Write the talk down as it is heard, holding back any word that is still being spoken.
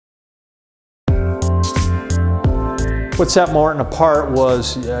What set Morton apart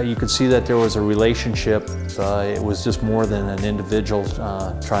was you could see that there was a relationship. It was just more than an individual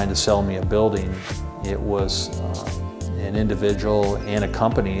trying to sell me a building. It was an individual and a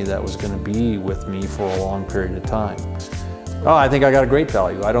company that was going to be with me for a long period of time. Oh, I think I got a great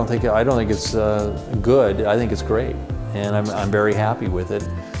value. I don't think it's good. I think it's great, and I'm very happy with it.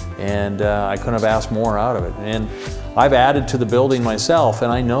 And I couldn't have asked more out of it. And I've added to the building myself,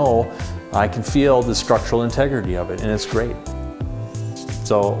 and I know I can feel the structural integrity of it, and it's great.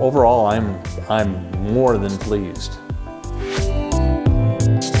 So overall, I'm more than pleased.